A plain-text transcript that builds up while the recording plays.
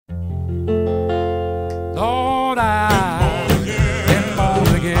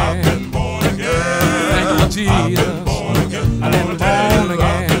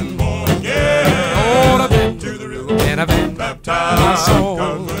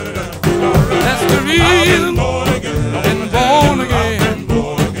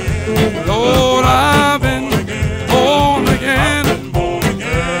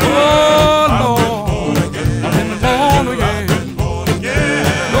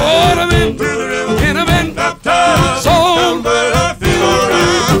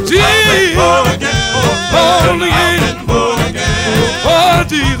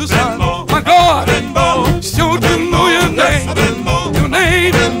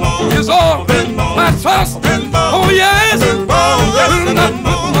trust. Oh yes,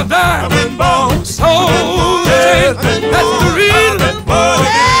 my dime. So that's the reason.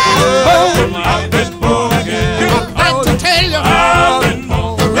 I'd like to tell you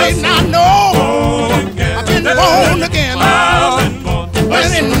the reason I know I've been born again.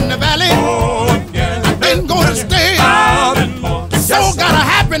 When in the valley, I've been gonna stay. So gotta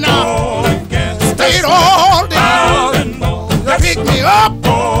happen now. Stayed all day. Pick me up,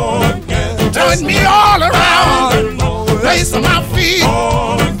 turn me all around, place on my feet.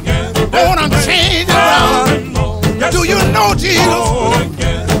 Gonna change around. Do you know Jesus?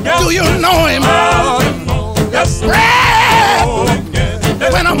 Do you know him? Bread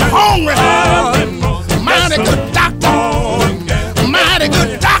when I'm hungry. Mighty good doctor. Mighty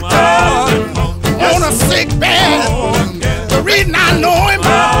good doctor. On a sick bed. The reason I know him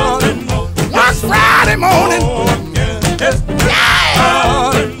was Friday morning.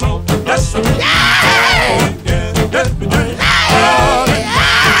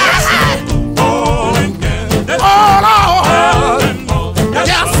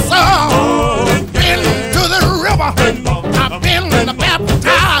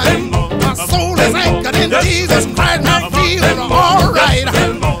 Jesus Christ, I feel all right. I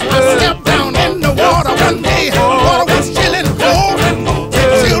stepped down in the water one day. The water was chilling cold. It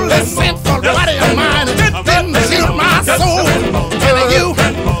chilled the sinful body of mine. It didn't chill my soul.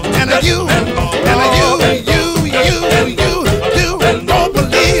 And you don't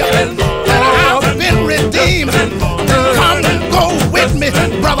believe that I've been redeemed. Come and go with me,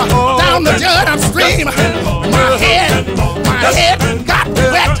 brother, down the Jordan stream. My head got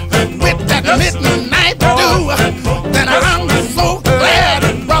wet with that midnight dew. Then I'm so glad,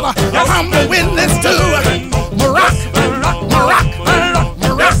 brother, I'm a witness to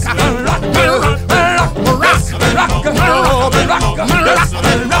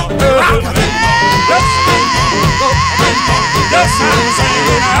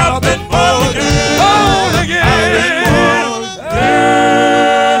Maraca.